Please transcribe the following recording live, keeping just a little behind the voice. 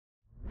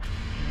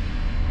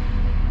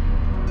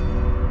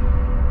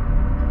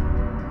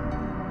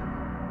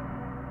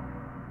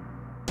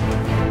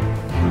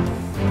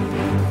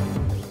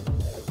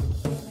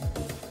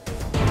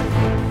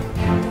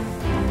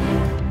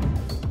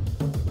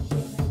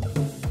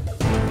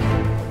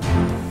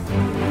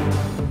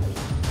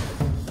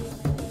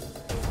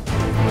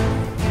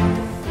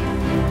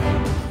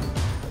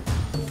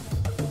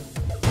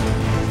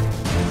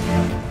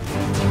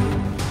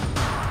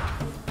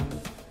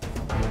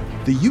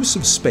The use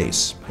of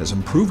space has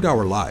improved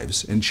our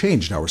lives and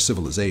changed our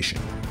civilization.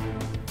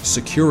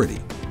 Security,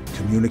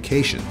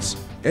 communications,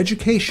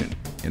 education,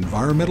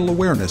 environmental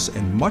awareness,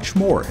 and much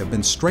more have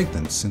been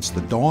strengthened since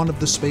the dawn of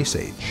the space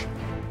age.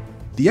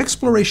 The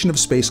exploration of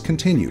space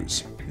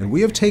continues, and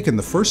we have taken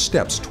the first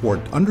steps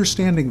toward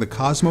understanding the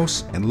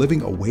cosmos and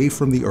living away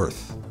from the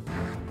Earth.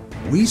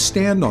 We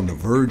stand on the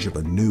verge of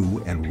a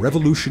new and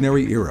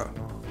revolutionary era.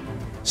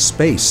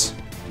 Space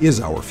is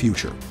our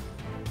future.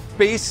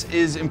 Space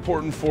is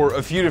important for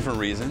a few different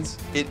reasons.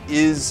 It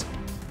is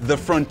the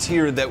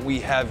frontier that we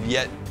have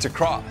yet to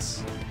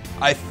cross.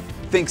 I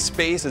think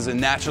space is a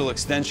natural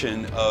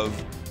extension of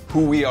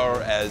who we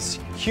are as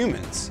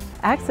humans.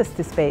 Access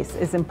to space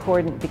is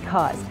important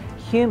because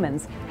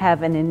humans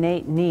have an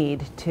innate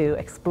need to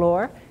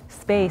explore.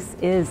 Space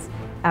is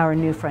our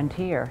new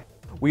frontier.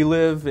 We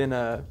live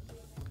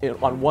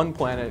on one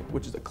planet,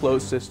 which is a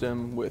closed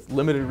system with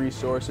limited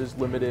resources,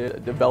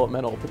 limited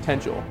developmental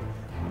potential.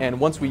 And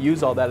once we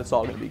use all that, it's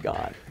all going to be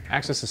gone.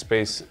 Access to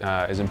space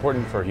is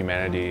important for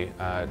humanity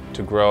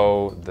to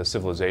grow the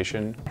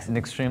civilization. It's an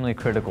extremely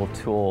critical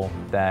tool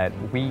that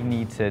we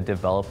need to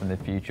develop in the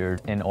future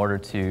in order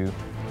to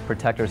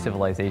protect our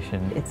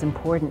civilization. It's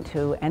important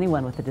to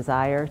anyone with a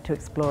desire to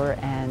explore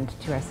and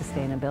to our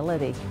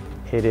sustainability.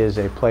 It is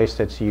a place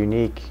that's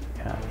unique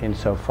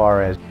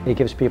insofar as it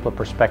gives people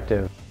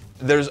perspective.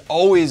 There's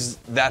always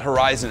that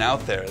horizon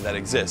out there that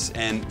exists,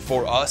 and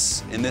for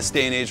us in this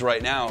day and age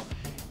right now,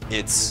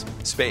 it's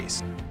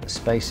space.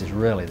 Space is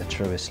really the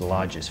truest,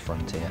 largest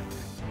frontier.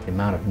 The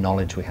amount of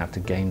knowledge we have to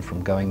gain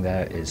from going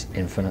there is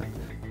infinite.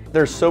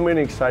 There's so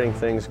many exciting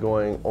things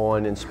going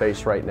on in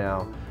space right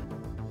now.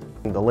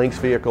 The Lynx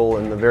vehicle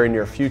in the very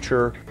near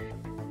future,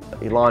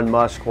 Elon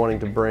Musk wanting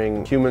to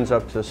bring humans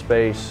up to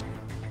space,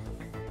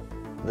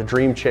 the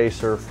Dream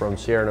Chaser from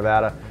Sierra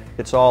Nevada.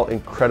 It's all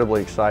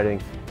incredibly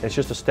exciting. It's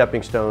just a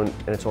stepping stone,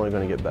 and it's only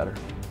going to get better.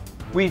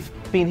 We've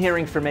been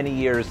hearing for many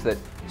years that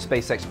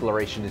space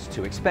exploration is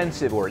too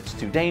expensive, or it's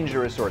too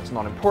dangerous, or it's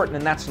not important,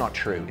 and that's not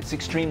true. It's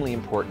extremely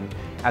important,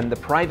 and the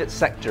private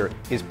sector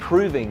is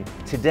proving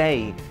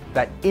today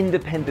that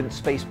independent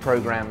space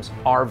programs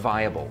are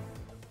viable.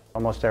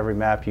 Almost every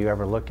map you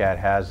ever look at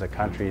has a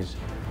country's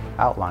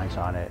outlines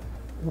on it.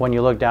 When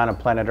you look down at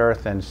planet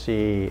Earth and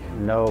see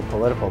no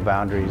political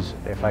boundaries,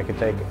 if I could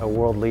take a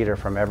world leader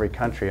from every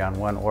country on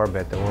one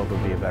orbit, the world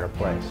would be a better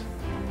place.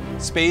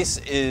 Space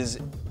is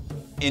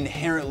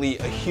inherently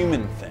a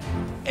human thing.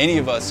 Any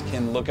of us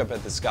can look up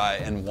at the sky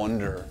and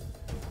wonder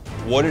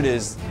what it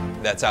is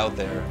that's out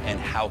there and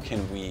how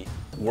can we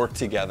work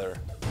together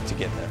to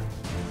get there.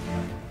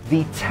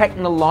 The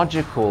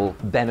technological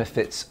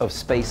benefits of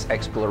space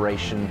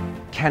exploration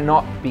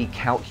cannot be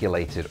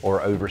calculated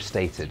or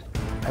overstated.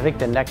 I think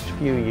the next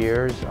few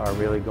years are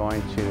really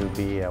going to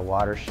be a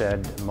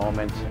watershed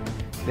moment.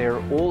 There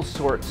are all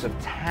sorts of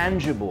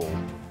tangible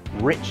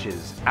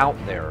riches out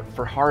there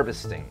for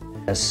harvesting.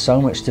 There's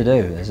so much to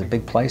do. There's a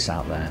big place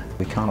out there.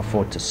 We can't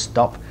afford to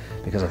stop,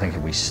 because I think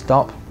if we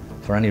stop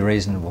for any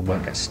reason, we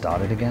won't get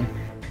started again.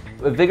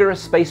 A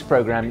vigorous space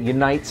program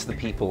unites the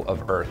people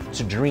of Earth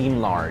to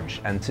dream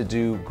large and to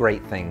do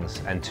great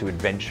things and to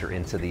adventure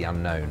into the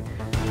unknown.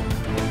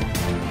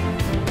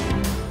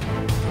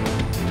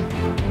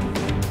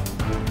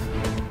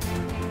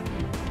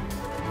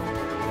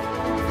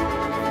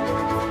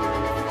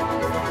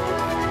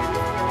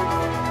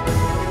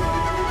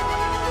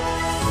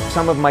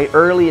 Some of my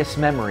earliest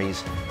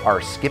memories are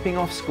skipping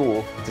off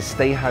school to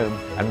stay home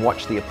and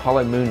watch the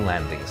Apollo moon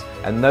landings,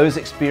 and those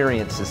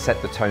experiences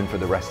set the tone for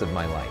the rest of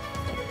my life.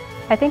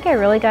 I think I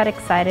really got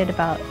excited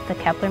about the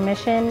Kepler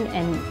mission,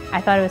 and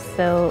I thought it was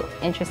so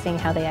interesting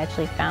how they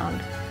actually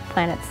found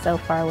planets so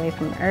far away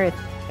from Earth.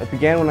 It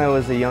began when I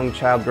was a young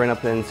child growing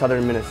up in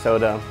southern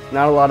Minnesota.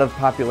 Not a lot of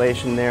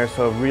population there,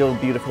 so real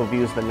beautiful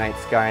views of the night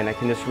sky, and I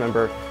can just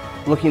remember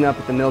looking up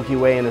at the Milky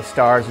Way and the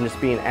stars and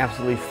just being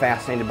absolutely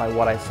fascinated by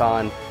what I saw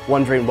and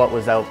wondering what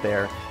was out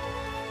there.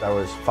 I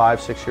was 5,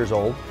 6 years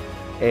old,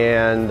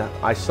 and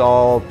I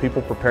saw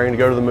people preparing to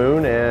go to the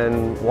moon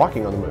and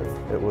walking on the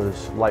moon. It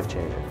was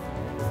life-changing.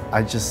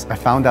 I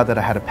found out that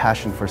I had a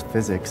passion for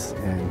physics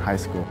in high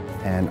school,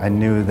 and I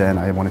knew then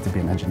I wanted to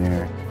be an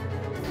engineer.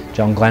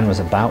 John Glenn was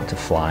about to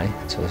fly,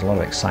 so there was a lot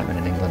of excitement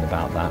in England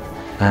about that.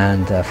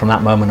 And from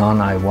that moment on,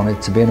 I wanted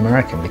to be an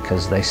American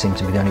because they seemed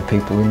to be the only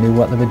people who knew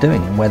what they were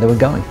doing and where they were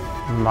going.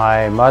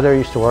 My mother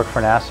used to work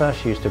for NASA.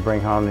 She used to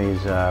bring home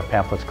these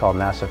pamphlets called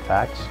NASA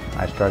Facts.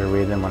 I started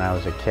reading them when I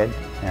was a kid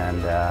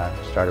and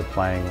started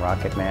playing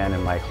Rocket Man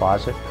in my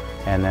closet.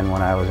 And then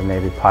when I was a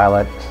Navy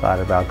pilot, thought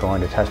about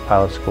going to test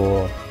pilot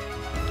school.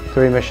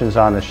 3 missions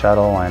on the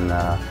shuttle and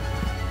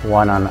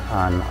 1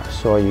 on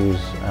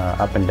Soyuz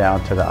up and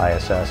down to the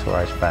ISS, where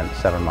I spent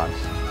 7 months.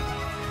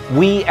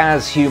 We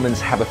as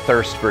humans have a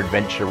thirst for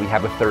adventure, we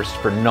have a thirst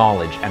for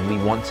knowledge, and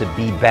we want to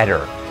be better.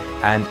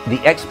 And the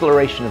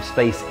exploration of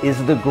space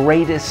is the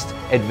greatest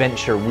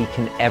adventure we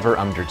can ever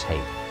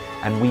undertake.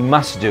 And we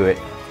must do it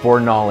for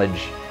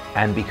knowledge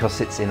and because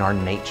it's in our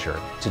nature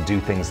to do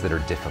things that are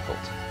difficult.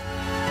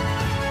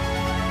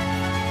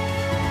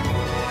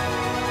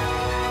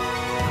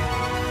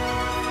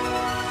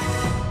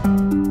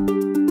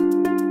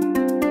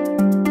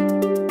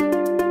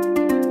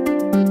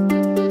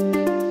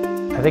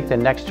 I think the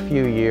next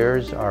few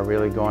years are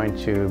really going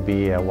to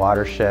be a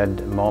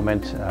watershed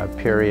moment,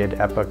 period,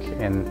 epoch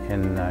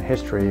in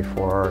history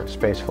for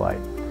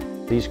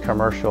spaceflight. These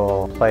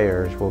commercial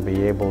players will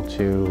be able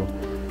to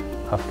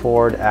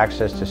afford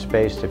access to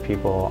space to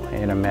people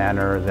in a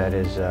manner that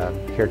is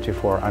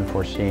heretofore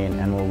unforeseen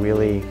and will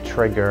really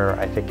trigger,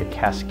 I think, a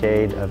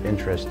cascade of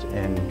interest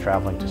in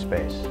traveling to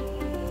space.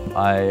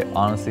 I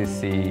honestly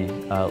see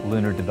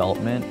lunar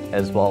development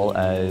as well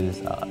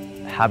as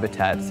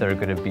habitats that are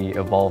going to be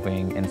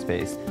evolving in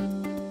space.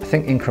 I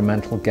think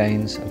incremental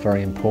gains are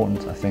very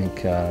important. I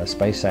think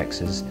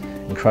SpaceX is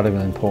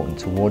incredibly important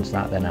towards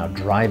that. They're now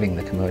driving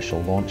the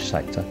commercial launch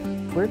sector.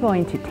 We're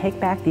going to take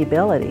back the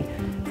ability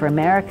for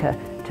America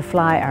to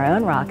fly our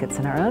own rockets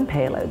and our own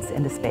payloads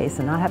into space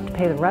and not have to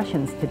pay the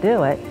Russians to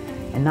do it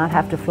and not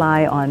have to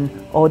fly on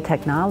old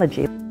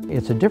technology.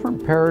 It's a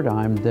different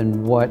paradigm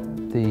than what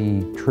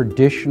the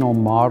traditional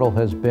model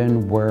has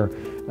been, where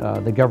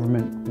the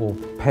government will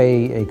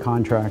pay a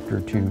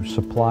contractor to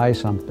supply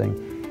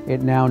something.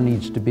 It now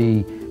needs to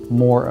be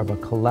more of a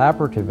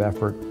collaborative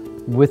effort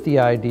with the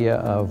idea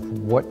of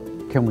what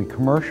can we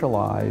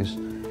commercialize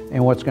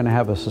and what's going to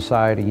have a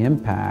society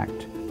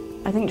impact.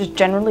 I think just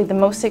generally the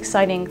most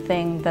exciting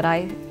thing that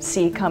I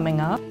see coming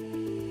up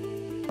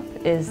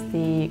is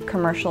the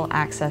commercial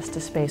access to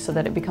space so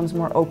that it becomes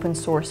more open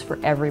source for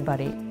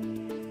everybody.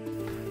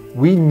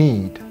 We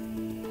need,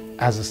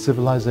 as a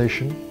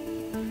civilization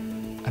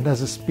and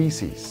as a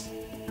species,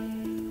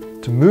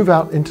 to move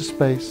out into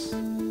space,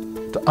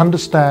 to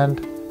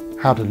understand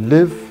how to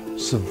live,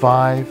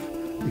 survive,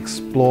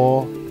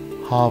 explore,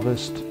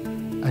 harvest,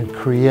 and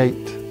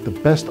create the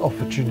best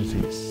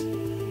opportunities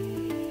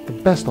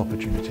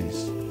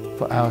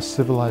for our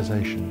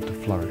civilization to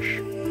flourish.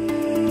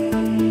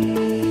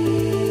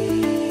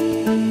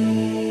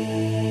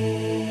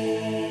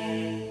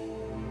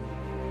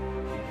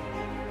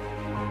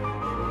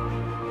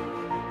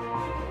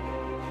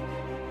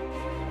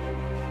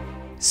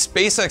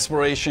 Space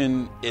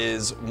exploration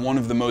is one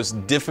of the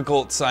most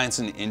difficult science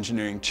and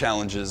engineering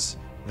challenges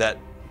that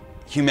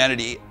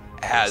humanity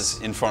has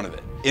in front of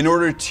it. In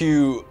order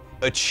to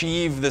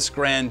achieve this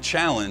grand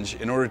challenge,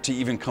 in order to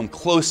even come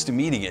close to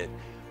meeting it,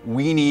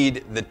 we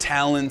need the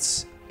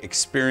talents,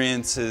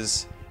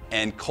 experiences,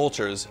 and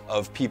cultures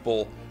of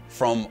people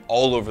from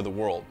all over the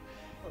world.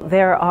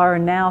 There are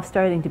now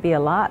starting to be a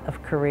lot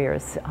of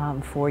careers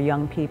for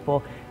young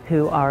people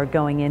who are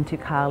going into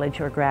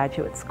college or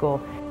graduate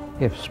school.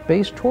 If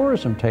space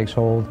tourism takes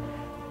hold,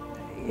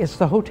 it's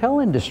the hotel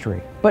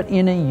industry, but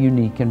in a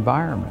unique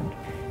environment.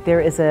 There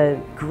is a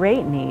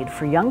great need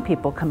for young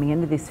people coming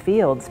into these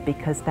fields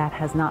because that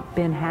has not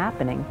been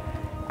happening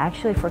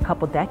actually for a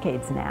couple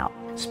decades now.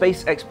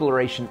 Space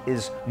exploration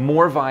is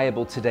more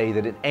viable today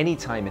than at any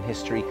time in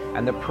history,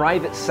 and the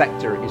private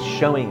sector is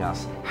showing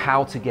us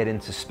how to get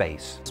into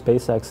space.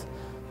 SpaceX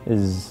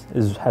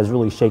has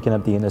really shaken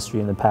up the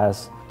industry in the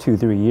past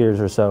 2-3 years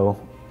or so,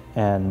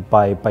 and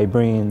by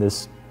bringing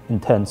this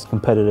intense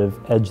competitive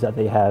edge that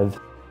they have.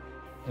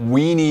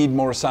 We need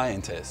more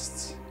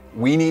scientists.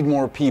 We need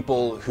more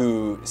people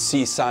who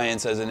see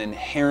science as an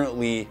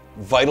inherently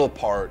vital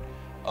part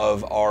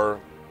of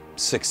our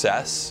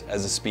success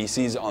as a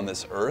species on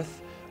this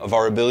earth, of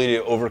our ability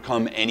to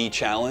overcome any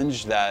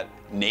challenge that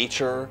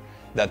nature,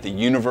 that the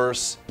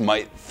universe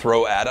might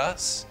throw at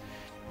us.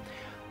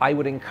 I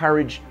would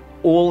encourage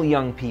all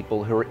young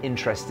people who are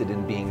interested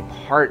in being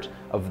part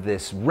of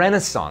this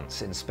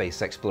renaissance in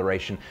space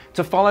exploration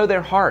to follow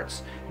their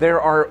hearts.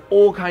 There are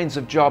all kinds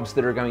of jobs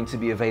that are going to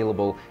be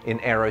available in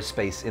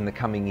aerospace in the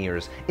coming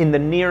years, in the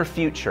near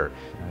future.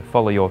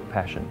 Follow your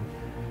passion,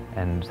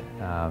 and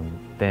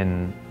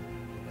then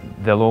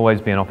there'll always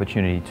be an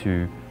opportunity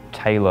to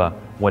tailor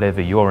whatever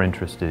you're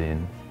interested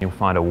in. You'll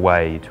find a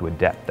way to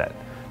adapt that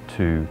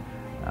to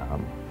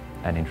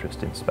an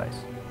interest in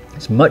space.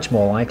 It's much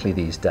more likely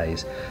these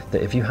days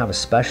that if you have a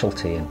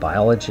specialty in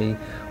biology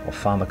or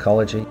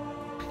pharmacology,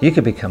 you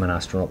could become an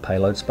astronaut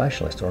payload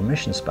specialist or a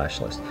mission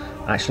specialist,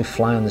 actually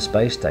fly on the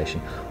space station,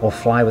 or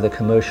fly with a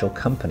commercial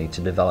company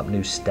to develop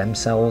new stem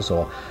cells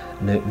or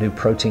new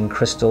protein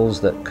crystals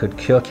that could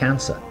cure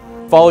cancer.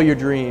 Follow your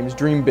dreams,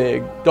 dream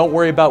big. Don't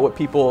worry about what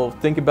people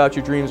think about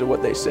your dreams or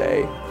what they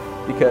say,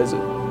 because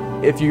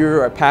if you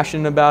are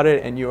passionate about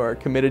it and you are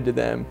committed to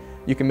them,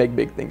 you can make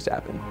big things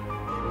happen.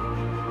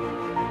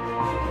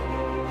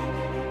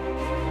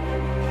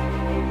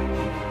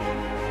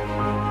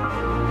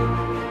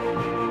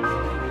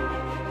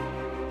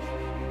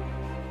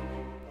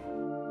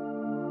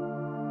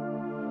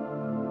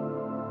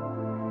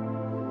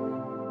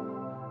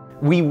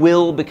 We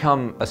will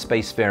become a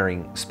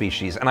spacefaring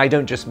species, and I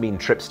don't just mean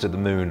trips to the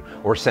moon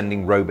or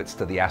sending robots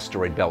to the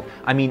asteroid belt.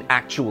 I mean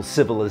actual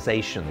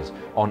civilizations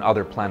on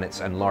other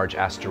planets and large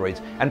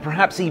asteroids, and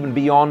perhaps even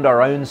beyond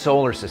our own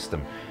solar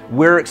system.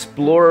 We're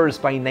explorers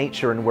by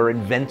nature and we're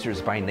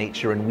inventors by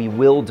nature, and we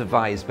will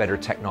devise better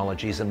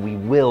technologies, and we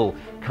will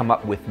come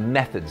up with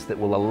methods that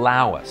will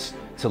allow us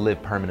to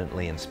live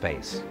permanently in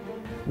space.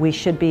 We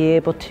should be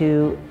able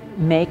to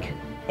make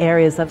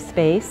areas of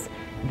space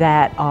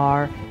that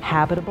are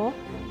habitable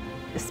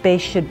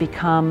space should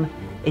become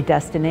a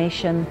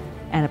destination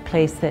and a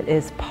place that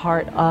is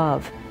part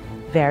of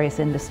various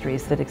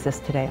industries that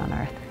exist today on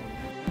Earth.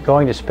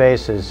 Going to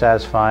space is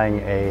satisfying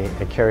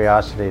a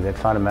curiosity that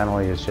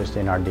fundamentally is just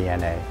in our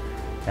DNA.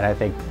 And I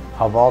think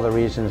of all the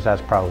reasons,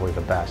 that's probably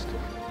the best.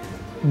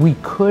 We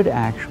could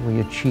actually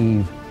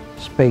achieve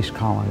space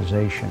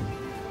colonization.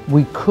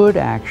 We could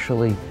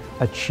actually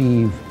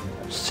achieve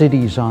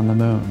cities on the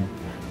moon,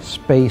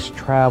 space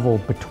travel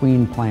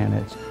between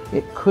planets.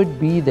 It could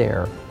be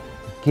there,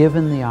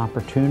 given the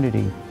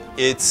opportunity.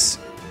 It's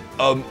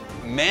a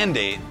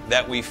mandate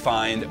that we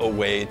find a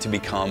way to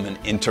become an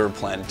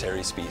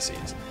interplanetary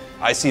species.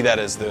 I see that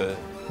as the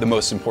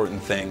most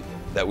important thing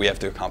that we have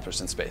to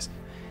accomplish in space.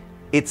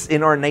 It's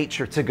in our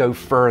nature to go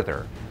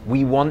further.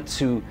 We want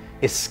to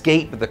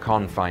escape the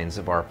confines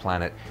of our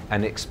planet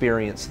and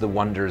experience the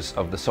wonders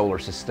of the solar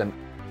system.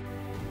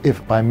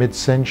 If by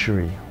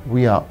mid-century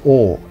we are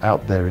all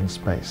out there in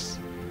space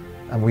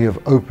and we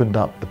have opened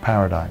up the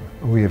paradigm,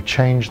 we have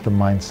changed the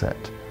mindset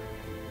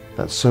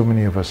that so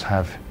many of us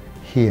have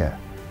here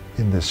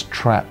in this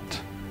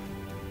trapped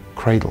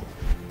cradle,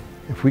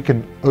 if we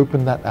can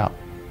open that up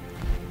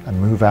and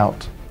move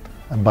out,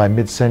 and by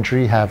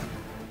mid-century have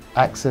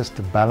access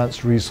to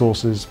balanced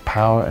resources,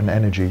 power and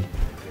energy,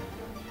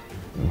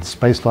 and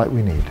space like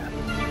we need.